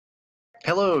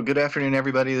Hello, good afternoon,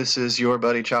 everybody. This is your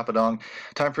buddy Choppadong.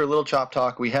 Time for a little chop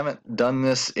talk. We haven't done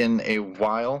this in a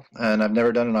while, and I've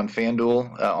never done it on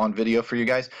Fanduel on video for you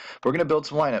guys. We're going to build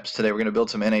some lineups today. We're going to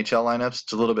build some NHL lineups.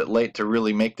 It's a little bit late to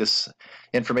really make this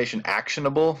information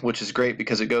actionable, which is great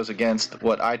because it goes against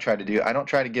what I try to do. I don't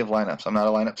try to give lineups. I'm not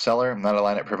a lineup seller. I'm not a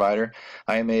lineup provider.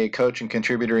 I am a coach and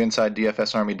contributor inside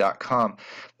DFSArmy.com,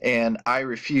 and I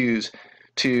refuse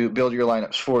to build your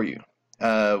lineups for you.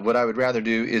 What I would rather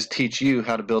do is teach you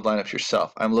how to build lineups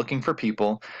yourself. I'm looking for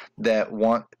people that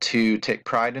want to take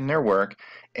pride in their work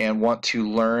and want to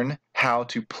learn how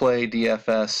to play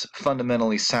DFS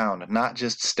fundamentally sound, not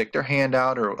just stick their hand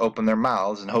out or open their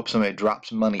mouths and hope somebody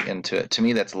drops money into it. To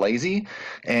me, that's lazy,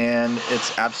 and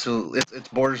it's absolutely it's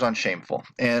borders on shameful.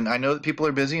 And I know that people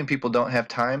are busy and people don't have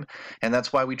time, and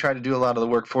that's why we try to do a lot of the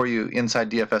work for you inside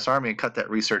DFS Army and cut that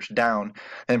research down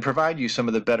and provide you some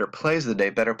of the better plays of the day,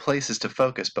 better places to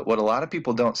focus. But what a lot of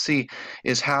people don't see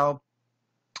is how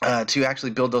to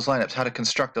actually build those lineups, how to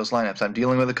construct those lineups. I'm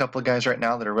dealing with a couple of guys right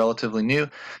now that are relatively new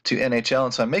to NHL,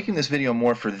 and so I'm making this video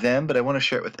more for them, but I want to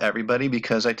share it with everybody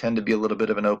because I tend to be a little bit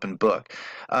of an open book.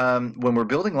 When we're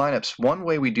building lineups, one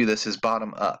way we do this is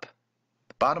bottom up.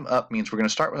 Bottom up means we're going to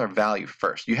start with our value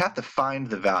first. You have to find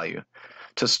the value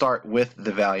to start with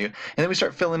the value, and then we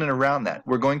start filling in around that.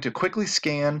 We're going to quickly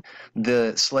scan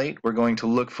the slate. We're going to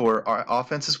look for our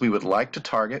offenses we would like to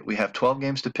target. We have 12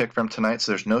 games to pick from tonight,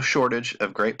 so there's no shortage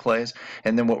of great plays.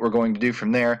 And then what we're going to do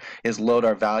from there is load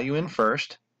our value in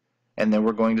first, and then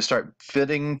we're going to start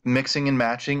fitting, mixing, and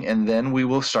matching, and then we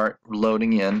will start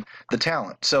loading in the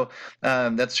talent. So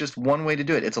that's just one way to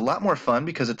do it. It's a lot more fun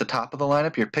because at the top of the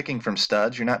lineup, you're picking from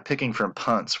studs. You're not picking from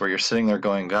punts where you're sitting there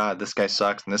going, God, this guy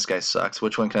sucks and this guy sucks.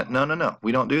 Which one can I? No.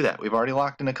 We don't do that. We've already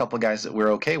locked in a couple of guys that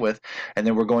we're okay with, and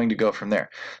then we're going to go from there.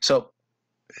 So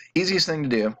easiest thing to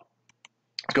do,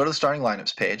 go to the starting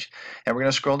lineups page, and we're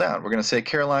going to scroll down. We're going to say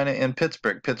Carolina and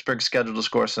Pittsburgh. Pittsburgh's scheduled to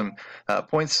score some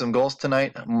points, some goals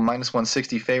tonight. Minus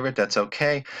 160 favorite. That's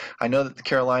okay. I know that the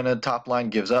Carolina top line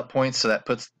gives up points, so that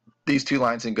puts these two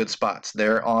lines in good spots.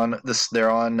 They're on this. They're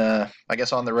on, I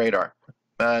guess, on the radar.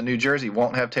 New Jersey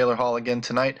won't have Taylor Hall again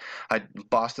tonight.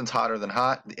 Boston's hotter than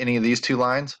hot. Any of these two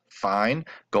lines, fine.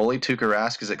 Goalie Tuukka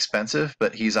Rask is expensive,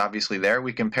 but he's obviously there.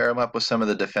 We can pair him up with some of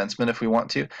the defensemen if we want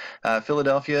to.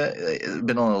 Philadelphia has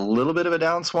been on a little bit of a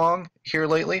downswing here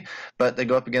lately, but they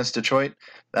go up against Detroit,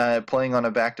 playing on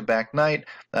a back-to-back night.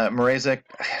 Mrazek,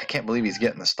 I can't believe he's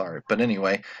getting the start, but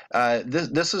anyway,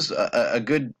 this is a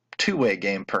good two-way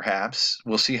game, perhaps.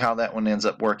 We'll see how that one ends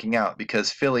up working out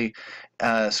because Philly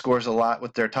scores a lot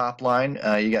with their top line.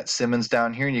 You got Simmons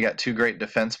down here, and you got two great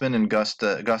defensemen in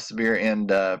Gustafsson and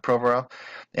Provorov.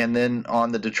 And then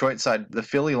on the Detroit side, the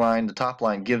Philly line, the top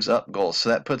line, gives up goals. So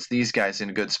that puts these guys in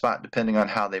a good spot depending on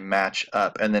how they match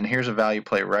up. And then here's a value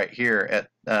play right here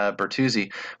at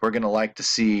Bertuzzi. We're going to like to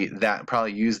see that,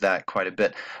 probably use that quite a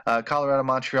bit. Colorado,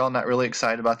 Montreal, not really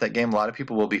excited about that game. A lot of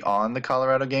people will be on the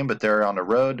Colorado game, but they're on the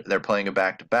road. They're playing a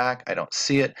back-to-back. I don't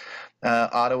see it.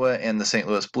 Ottawa and the St.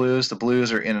 Louis Blues. The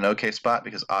Blues are in an okay spot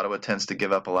because Ottawa tends to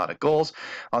give up a lot of goals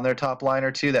on their top line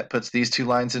or two. That puts these two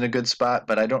lines in a good spot,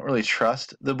 but I don't really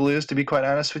trust the Blues, to be quite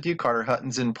honest with you. Carter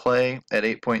Hutton's in play at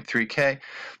 8.3K.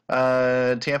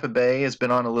 Tampa Bay has been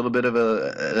on a little bit of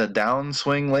a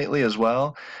downswing lately as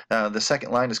well. The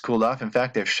second line has cooled off. In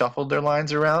fact, they've shuffled their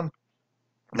lines around.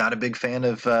 Not a big fan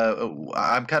of,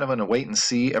 I'm kind of on a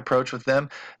wait-and-see approach with them.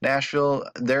 Nashville,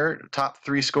 their top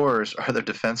three scorers are their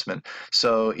defensemen.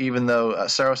 So even though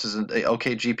Saros is an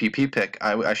okay GPP pick,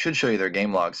 I should show you their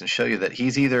game logs and show you that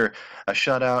he's either a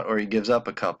shutout or he gives up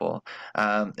a couple.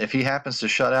 If he happens to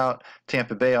shut out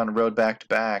Tampa Bay on road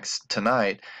back-to-backs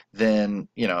tonight, then,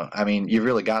 you've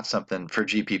really got something for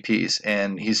GPPs,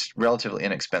 and he's relatively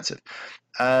inexpensive.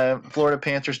 Florida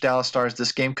Panthers, Dallas Stars,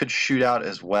 this game could shoot out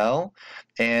as well,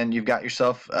 and you've got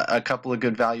yourself a couple of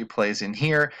good value plays in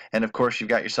here, and of course you've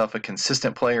got yourself a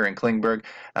consistent player in Klingberg.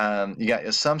 You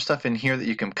got some stuff in here that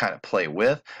you can kind of play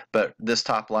with, but this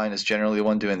top line is generally the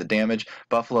one doing the damage.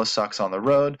 Buffalo sucks on the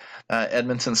road.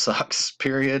 Edmonton sucks,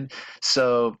 period.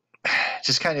 So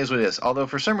just kind of is what it is. Although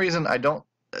for some reason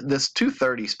this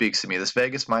 230 speaks to me. This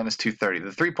Vegas minus 230. The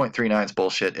 3.39 is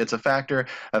bullshit. It's a factor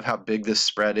of how big this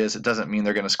spread is. It doesn't mean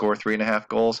they're going to score 3.5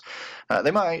 goals.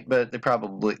 They might, but they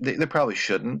probably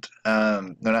shouldn't.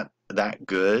 They're not that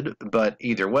good, but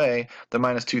either way, the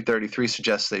minus 233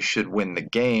 suggests they should win the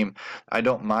game. I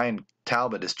don't mind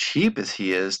Talbot, as cheap as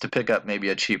he is, to pick up maybe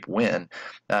a cheap win.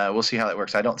 We'll see how that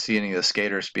works. I don't see any of the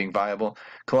skaters being viable.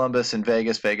 Columbus and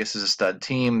Vegas. Vegas is a stud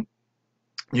team.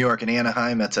 New York and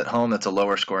Anaheim, that's at home. That's a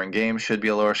lower scoring game. Should be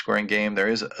a lower scoring game.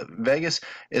 Vegas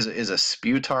is a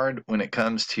sputard when it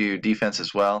comes to defense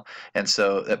as well, and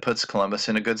so that puts Columbus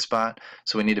in a good spot.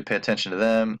 So we need to pay attention to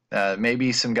them.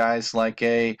 Maybe some guys like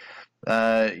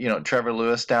Trevor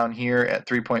Lewis down here at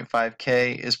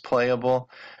 3.5K is playable.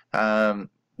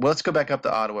 Well, let's go back up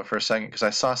to Ottawa for a second because I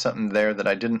saw something there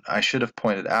that I should have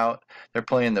pointed out. They're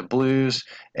playing the Blues,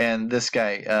 and this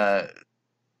guy,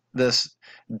 this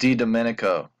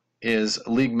DiDomenico is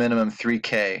league minimum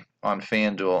 3K on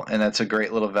Fanduel, and that's a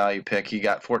great little value pick. He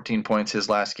got 14 points his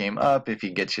last game up. If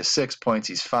he gets you 6 points,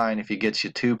 he's fine. If he gets you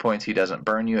 2 points, he doesn't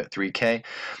burn you at 3K.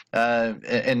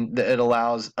 And it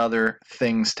allows other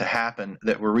things to happen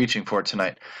that we're reaching for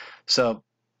tonight. So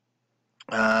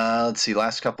let's see,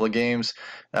 last couple of games,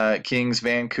 Kings,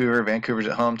 Vancouver. Vancouver's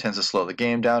at home, tends to slow the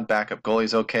game down. Backup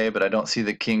goalie's okay, but I don't see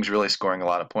the Kings really scoring a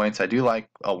lot of points. I do like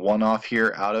a one-off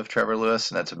here out of Trevor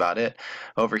Lewis, and that's about it.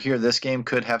 Over here, this game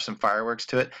could have some fireworks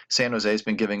to it. San Jose's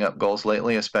been giving up goals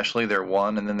lately, especially their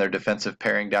one, and then their defensive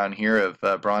pairing down here of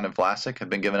Braun and Vlasic have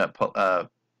been giving up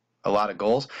a lot of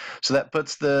goals. So that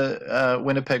puts the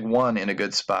Winnipeg 1 in a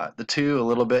good spot. The 2, a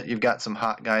little bit. You've got some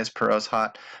hot guys. Perot's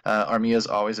hot. Armia's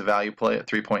always a value play at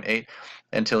 3.8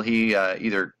 until he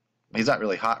he's not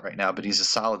really hot right now, but he's a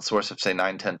solid source of, say,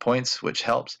 9-10 points, which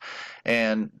helps.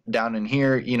 And down in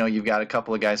here, you've got a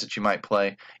couple of guys that you might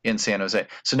play in San Jose.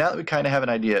 So now that we kind of have an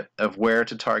idea of where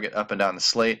to target up and down the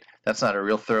slate, that's not a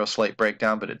real thorough slate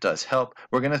breakdown, but it does help.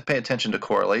 We're going to pay attention to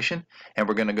correlation, and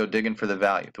we're going to go digging for the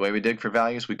value. The way we dig for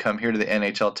values, we come here to the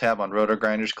NHL tab on Roto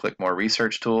Grinders, click More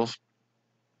Research Tools,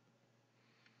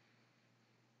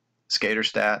 Skater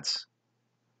Stats,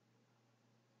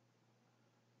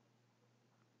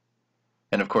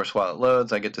 and of course, while it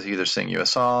loads, I get to either sing you a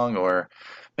song, or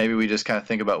maybe we just kind of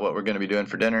think about what we're going to be doing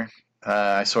for dinner.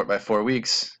 I sort by 4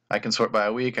 weeks. I can sort by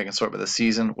a week. I can sort by the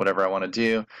season, whatever I want to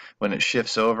do. When it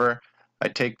shifts over, I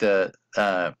take the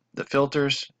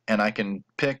filters, and I can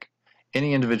pick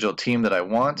any individual team that I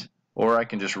want, or I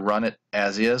can just run it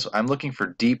as is. I'm looking for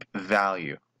deep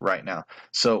value right now.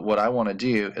 So what I want to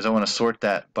do is I want to sort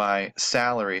that by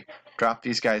salary, drop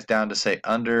these guys down to, say,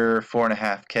 under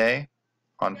 4.5K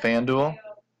on Fanduel.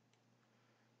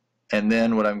 And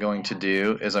then what I'm going to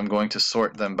do is I'm going to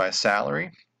sort them by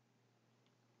salary.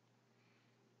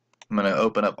 I'm going to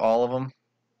open up all of them.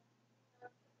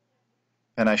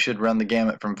 And I should run the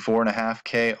gamut from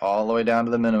 4.5K all the way down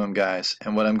to the minimum guys.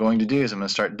 And what I'm going to do is I'm going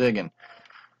to start digging.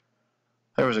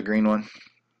 There was a green one.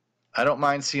 I don't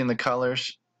mind seeing the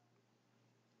colors.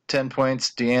 10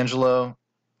 points, D'Angelo,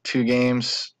 2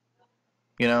 games.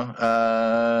 There's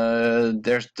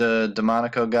the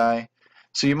DeMonico guy.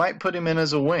 So you might put him in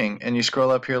as a wing, and you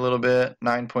scroll up here a little bit.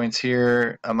 9 points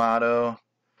here, Amato.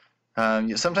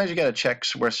 Sometimes you got to check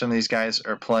where some of these guys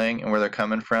are playing and where they're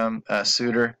coming from.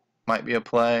 Suter might be a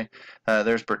play.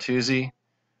 There's Bertuzzi.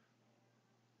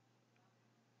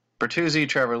 Bertuzzi,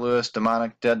 Trevor Lewis,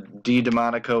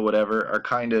 DiDomenico, whatever, are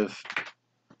kind of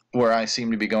where I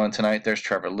seem to be going tonight. There's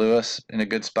Trevor Lewis in a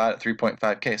good spot at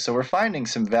 3.5K. So we're finding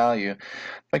some value.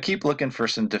 I keep looking for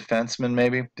some defensemen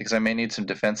maybe, because I may need some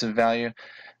defensive value.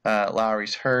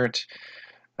 Lowry's hurt.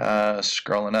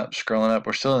 Scrolling up.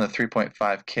 We're still in the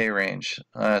 3.5K range.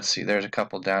 Let's see. There's a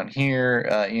couple down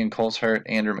here. Ian Cole's hurt.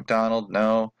 Andrew McDonald,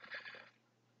 no.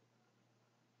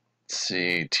 Let's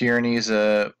see. Tierney's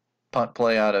a punt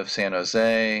play out of San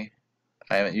Jose.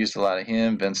 I haven't used a lot of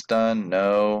him. Vince Dunn,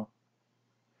 no.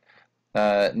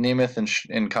 Nemeth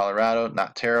in Colorado,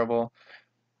 not terrible.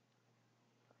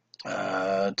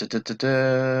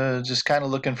 Just kind of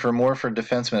looking for more for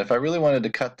defensemen. If I really wanted to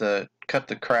cut the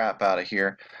crap out of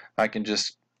here, I can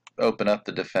just open up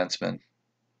the defenseman.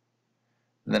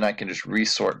 And then I can just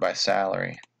resort by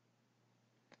salary.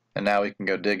 And now we can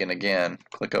go digging again.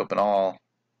 Click open all.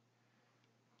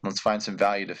 Let's find some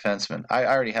value defensemen. I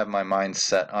already have my mind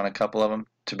set on a couple of them,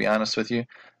 to be honest with you.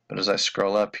 But as I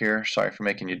scroll up here, sorry for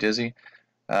making you dizzy.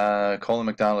 Cole and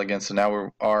McDonald again, so now we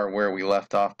are where we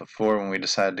left off before when we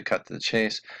decided to cut to the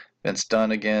chase. Vince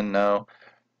Dunn again, no.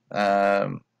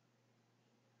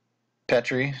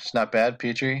 Petrie, it's not bad.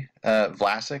 Petrie.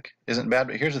 Vlasic isn't bad,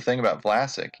 but here's the thing about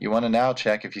Vlasic. You want to now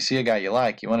check, if you see a guy you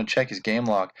like, you want to check his game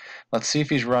log. Let's see if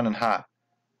he's running hot.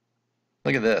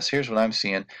 Look at this. Here's what I'm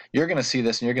seeing. You're going to see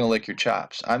this and you're going to lick your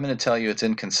chops. I'm going to tell you it's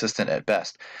inconsistent at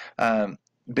best.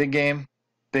 Big game,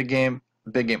 big game,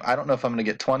 big game. I don't know if I'm going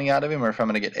to get 20 out of him or if I'm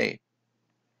going to get 8.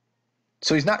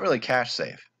 So he's not really cash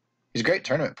safe. He's a great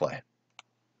tournament play.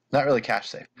 Not really cash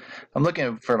safe. I'm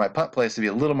looking for my punt plays to be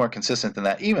a little more consistent than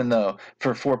that, even though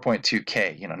for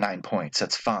 4.2K, 9 points,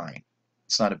 that's fine.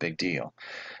 It's not a big deal.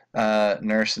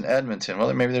 Nurse in Edmonton.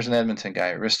 Well, maybe there's an Edmonton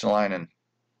guy, Ristolainen.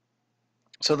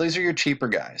 So these are your cheaper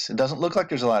guys. It doesn't look like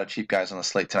there's a lot of cheap guys on the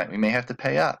slate tonight. We may have to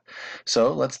pay up.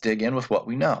 So let's dig in with what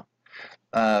we know.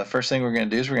 First thing we're going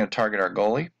to do is we're going to target our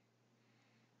goalie.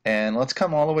 And let's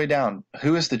come all the way down.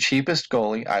 Who is the cheapest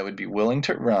goalie I would be willing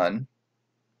to run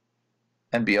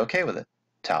and be okay with it?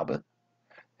 Talbot.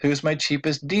 Who's my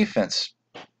cheapest defensive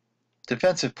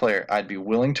player I'd be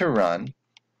willing to run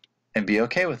and be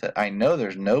okay with it? I know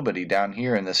there's nobody down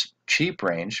here in this cheap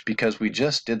range because we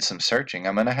just did some searching.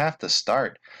 I'm going to have to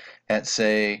start at,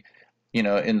 say,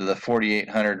 into the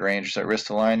 4,800 range. So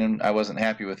Ristolainen, I wasn't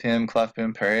happy with him.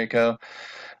 Clefbaum, Parayko.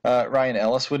 Ryan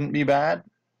Ellis wouldn't be bad.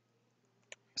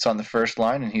 It's on the first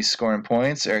line and he's scoring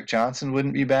points. Eric Johnson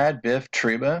wouldn't be bad. Biff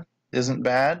Truba isn't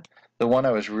bad. The one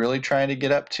I was really trying to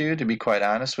get up to be quite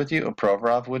honest with you,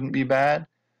 Provorov wouldn't be bad.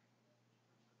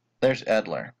 There's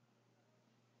Edler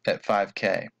at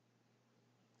 5K.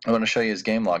 I want to show you his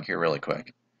game log here really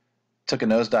quick. Took a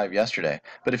nosedive yesterday.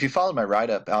 But if you followed my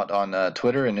write-up out on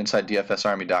Twitter and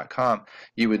InsideDFSArmy.com,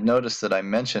 you would notice that I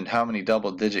mentioned how many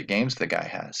double-digit games the guy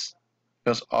has. It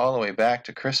goes all the way back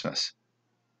to Christmas.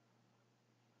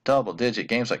 Double-digit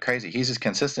games like crazy. He's as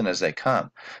consistent as they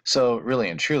come. So really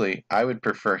and truly, I would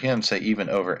prefer him, say, even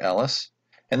over Ellis.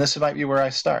 And this might be where I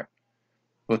start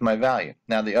with my value.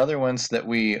 Now, the other ones that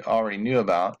we already knew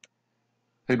about,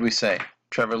 who'd we say?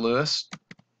 Trevor Lewis,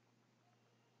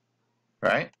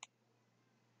 right?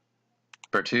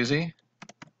 Bertuzzi.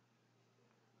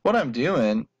 What I'm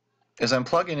doing is I'm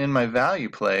plugging in my value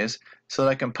plays so that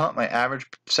I can pump my average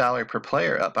salary per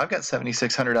player up. I've got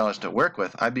 $7,600 to work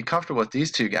with. I'd be comfortable with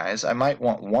these two guys. I might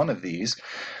want one of these.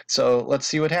 So let's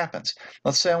see what happens.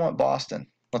 Let's say I want Boston.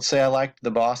 Let's say I liked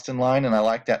the Boston line and I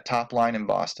like that top line in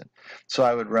Boston. So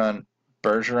I would run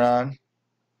Bergeron,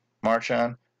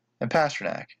 Marchand, and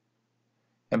Pastrnak.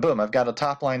 And boom, I've got a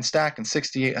top line stack and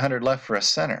 6,800 left for a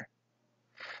center.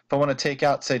 If I want to take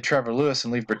out, say, Trevor Lewis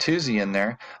and leave Bertuzzi in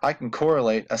there, I can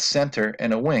correlate a center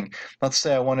and a wing. Let's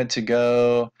say I wanted to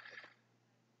go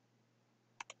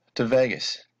to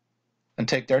Vegas and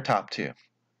take their top two.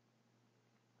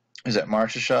 Is that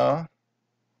Marchand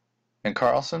and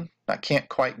Carlson? I can't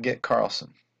quite get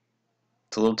Carlson.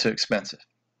 It's a little too expensive.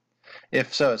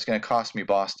 If so, it's going to cost me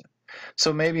Boston.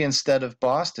 So maybe instead of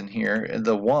Boston here,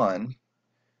 the one,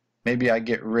 maybe I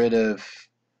get rid of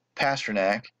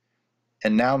Pastrnak.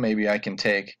 And now maybe I can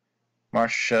take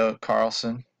Marchand,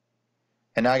 Carlson,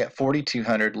 and now I got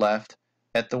 4,200 left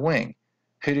at the wing.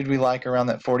 Who did we like around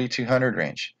that 4,200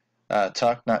 range?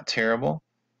 Tuck, not terrible.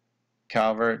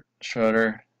 Calvert,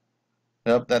 Schroeder.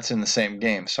 Nope, that's in the same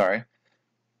game, sorry.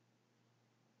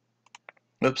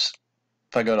 Oops.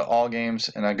 If I go to all games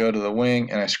and I go to the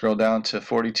wing and I scroll down to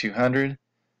 4,200,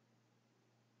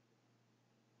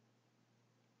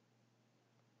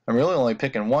 I'm really only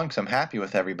picking one because I'm happy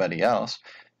with everybody else.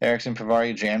 Erickson,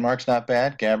 Pavari, Janmark's not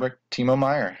bad. Gabrick, Timo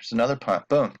Meyer. It's another punt.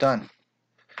 Boom, done.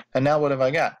 And now what have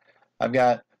I got? I've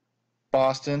got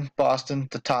Boston,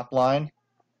 the top line.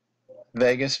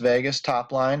 Vegas,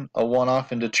 top line. A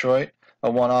one-off in Detroit. A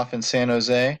one-off in San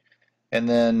Jose. And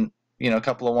then, a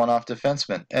couple of one-off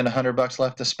defensemen. And $100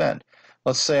 left to spend.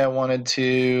 Let's say I wanted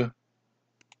to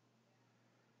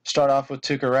start off with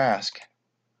Tuukka Rask.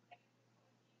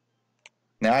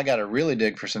 Now I got to really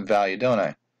dig for some value, don't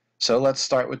I? So let's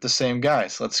start with the same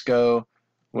guys. Let's go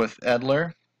with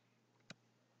Edler.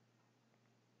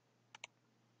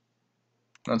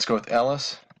 Let's go with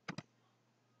Ellis.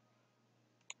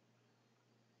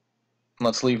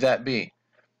 Let's leave that be.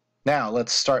 Now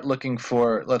let's start looking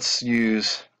for, let's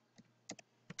use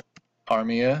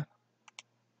Armia,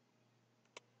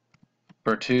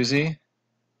 Bertuzzi,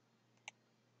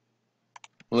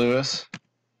 Lewis.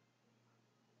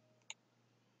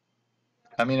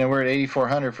 I mean, we're at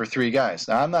 8,400 for three guys.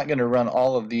 Now, I'm not going to run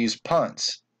all of these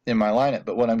punts in my lineup,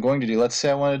 but what I'm going to do, let's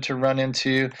say I wanted to run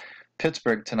into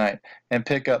Pittsburgh tonight and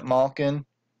pick up Malkin,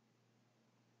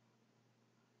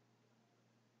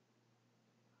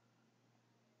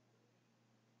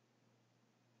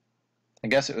 I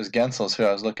guess it was Gensel's who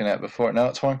I was looking at before. No,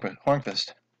 it's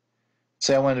Hornqvist.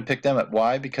 Say I wanted to pick them up.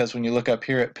 Why? Because when you look up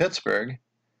here at Pittsburgh,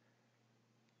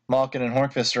 Malkin and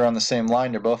Hornqvist are on the same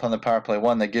line. They're both on the power play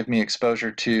one. They give me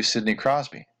exposure to Sidney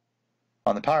Crosby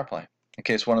on the power play in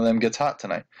case one of them gets hot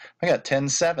tonight. I got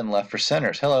 10-7 left for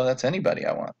centers. Hello, that's anybody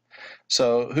I want.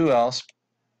 So who else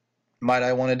might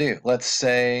I want to do? Let's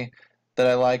say that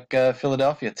I like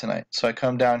Philadelphia tonight. So I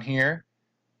come down here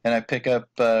and I pick up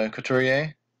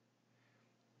Couturier.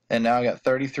 And now I got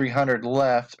 3,300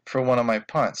 left for one of my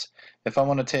punts. If I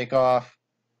want to take off,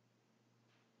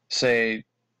 say,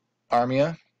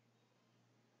 Armia,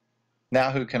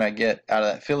 now who can I get out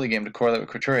of that Philly game to correlate with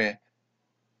Couturier?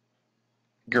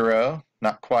 Guerreau,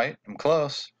 Not quite. I'm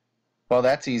close. Well,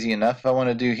 that's easy enough. If I want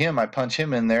to do him, I punch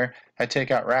him in there. I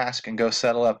take out Rask and go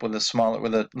settle up with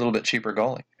a little bit cheaper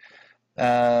goalie.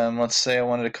 Let's say I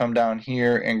wanted to come down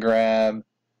here and grab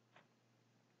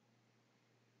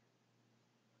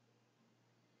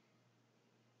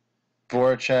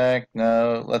Voracek.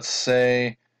 No, let's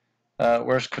say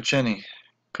where's Konechny,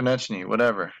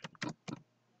 whatever.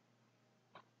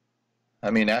 I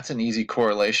mean, that's an easy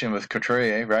correlation with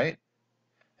Couturier, right?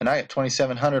 And I got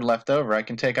 2,700 left over. I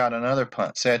can take out another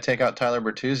punt. Say I take out Tyler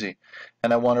Bertuzzi,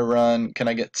 and I want to run. Can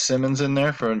I get Simmons in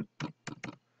there for?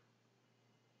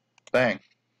 Bang.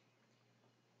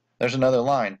 There's another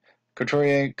line.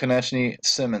 Couturier, Konechny,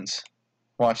 Simmons.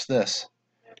 Watch this.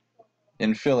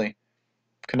 In Philly,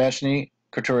 Konechny,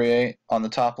 Couturier on the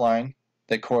top line.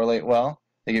 They correlate well.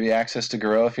 They give you access to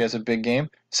Garreau if he has a big game.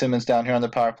 Simmons down here on the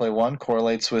power play 1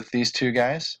 correlates with these two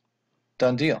guys.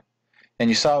 Done deal. And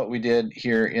you saw what we did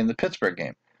here in the Pittsburgh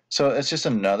game. So it's just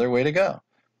another way to go.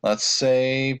 Let's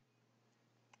say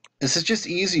this is just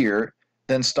easier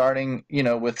than starting,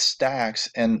 with stacks.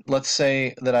 And let's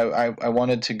say that I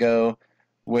wanted to go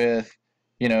with,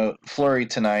 Fleury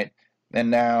tonight, and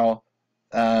now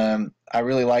I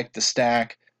really like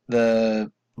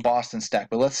the Boston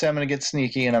stack. But let's say I'm going to get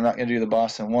sneaky, and I'm not going to do the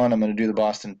Boston 1. I'm going to do the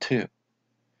Boston 2.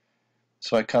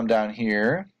 So I come down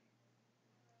here,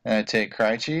 and I take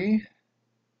Krejci,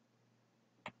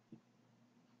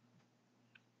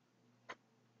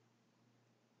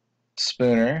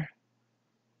 Spooner,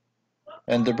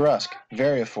 and DeBrusque.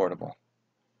 Very affordable.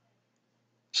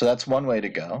 So that's one way to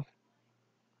go.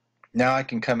 Now I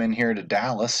can come in here to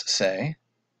Dallas, say,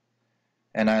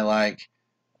 and I like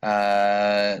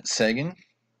Sagan,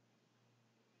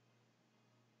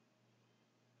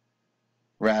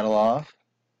 Radulov,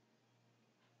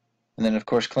 and then of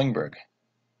course Klingberg.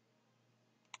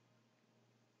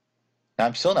 Now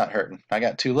I'm still not hurting. I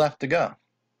got 2 left to go.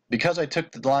 Because I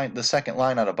took the second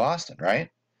line out of Boston, right?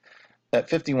 At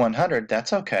 5,100,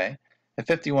 that's okay. At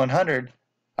 5,100,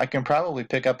 I can probably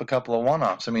pick up a couple of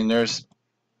one-offs. I mean, there's...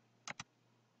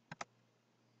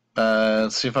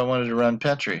 let's see if I wanted to run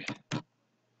Petrie.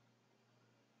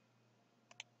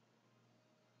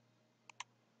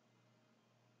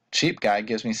 Cheap guy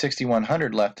gives me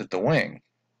 6,100 left at the wing.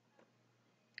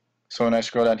 So when I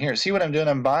scroll down here, see what I'm doing?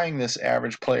 I'm buying this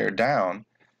average player down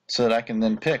so that I can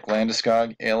then pick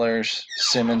Landeskog, Ehlers,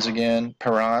 Simmons again,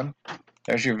 Perron.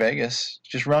 There's your Vegas.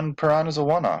 Just run Perron as a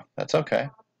one-off. That's okay.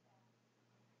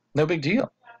 No big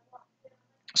deal.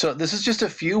 So this is just a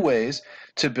few ways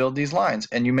to build these lines,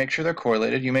 and you make sure they're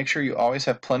correlated. You make sure you always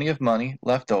have plenty of money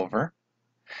left over,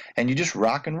 and you just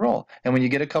rock and roll. And when you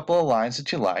get a couple of lines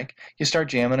that you like, you start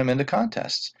jamming them into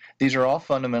contests. These are all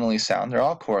fundamentally sound. They're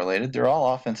all correlated. They're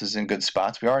all offenses in good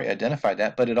spots. We already identified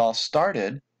that, but it all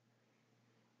started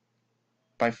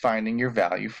by finding your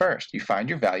value first. You find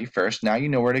your value first. Now you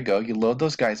know where to go. You load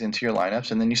those guys into your lineups,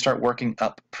 and then you start working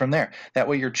up from there. That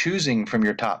way you're choosing from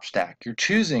your top stack. You're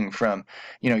choosing from,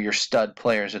 your stud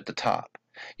players at the top.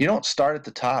 You don't start at the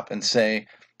top and say,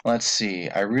 let's see,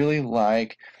 I really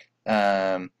like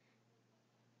Line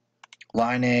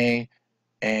A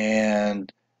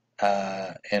and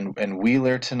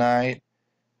Wheeler tonight,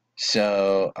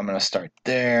 so I'm going to start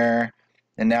there,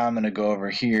 and now I'm going to go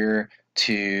over here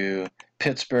to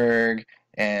Pittsburgh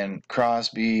and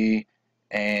Crosby,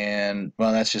 and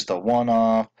well, that's just a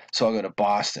one-off, so I'll go to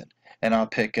Boston, and I'll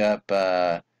pick up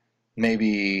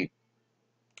maybe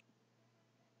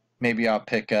I'll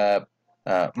pick up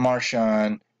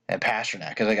Marchand and Pasternak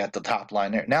because I got the top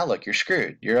line there. Now look, you're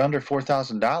screwed. You're under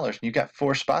 $4,000 and you've got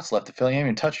 4 spots left to fill. You haven't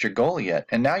even touched your goalie yet,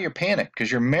 and now you're panicked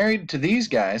because you're married to these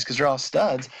guys because they're all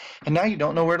studs, and now you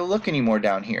don't know where to look anymore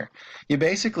down here. You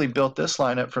basically built this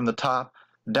lineup from the top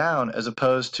down as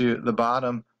opposed to the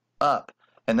bottom up,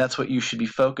 and that's what you should be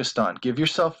focused on. Give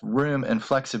yourself room and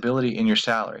flexibility in your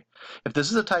salary. If this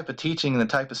is the type of teaching and the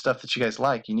type of stuff that you guys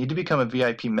like, you need to become a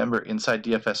VIP member inside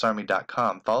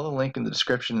DFSArmy.com. Follow the link in the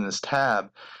description in this tab,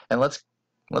 and let's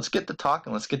get to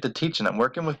talking. Let's get to teaching. I'm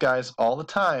working with guys all the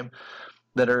time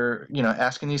that are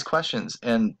asking these questions,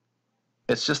 and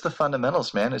it's just the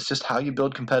fundamentals, man. It's just how you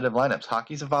build competitive lineups.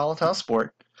 Hockey's a volatile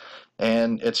sport,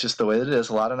 and it's just the way that it is.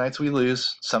 A lot of nights we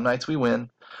lose, some nights we win,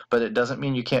 but it doesn't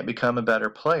mean you can't become a better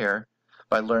player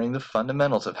by learning the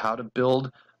fundamentals of how to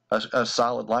build a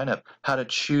solid lineup, how to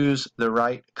choose the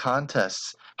right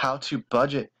contests, how to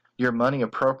budget your money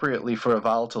appropriately for a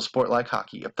volatile sport like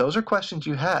hockey. If those are questions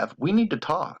you have, we need to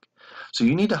talk. So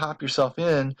you need to hop yourself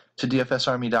in to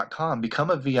DFSArmy.com, become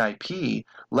a VIP,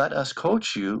 let us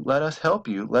coach you, let us help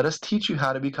you, let us teach you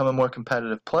how to become a more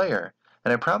competitive player.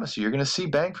 And I promise you, you're going to see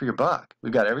bang for your buck.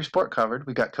 We've got every sport covered.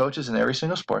 We've got coaches in every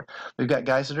single sport. We've got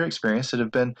guys that are experienced that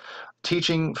have been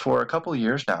teaching for a couple of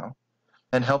years now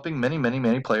and helping many, many,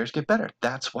 many players get better.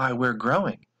 That's why we're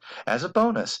growing. As a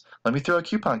bonus, let me throw a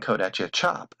coupon code at you,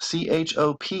 CHOP,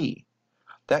 C-H-O-P.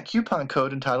 That coupon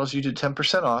code entitles you to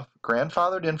 10% off,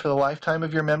 grandfathered in for the lifetime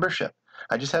of your membership.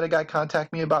 I just had a guy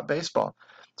contact me about baseball.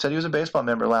 Said he was a baseball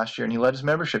member last year and he let his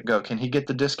membership go. Can he get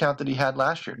the discount that he had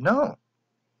last year? No,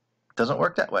 it doesn't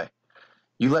work that way.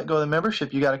 You let go of the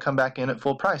membership, you got to come back in at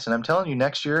full price. And I'm telling you,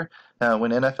 next year,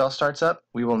 when NFL starts up,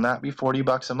 we will not be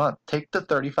 $40 a month. Take the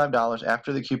 $35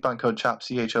 after the coupon code CHOP,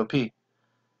 C-H-O-P,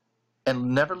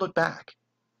 and never look back.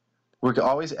 We're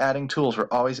always adding tools. We're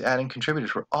always adding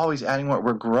contributors. We're always adding more.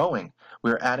 We're growing.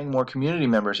 We're adding more community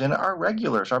members. And our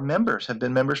regulars, our members, have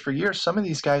been members for years. Some of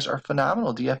these guys are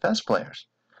phenomenal DFS players.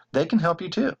 They can help you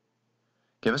too.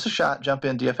 Give us a shot. Jump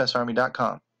in,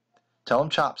 dfsarmy.com. Tell them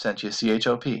CHOP sent you,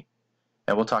 C-H-O-P.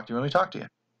 And we'll talk to you when we talk to you.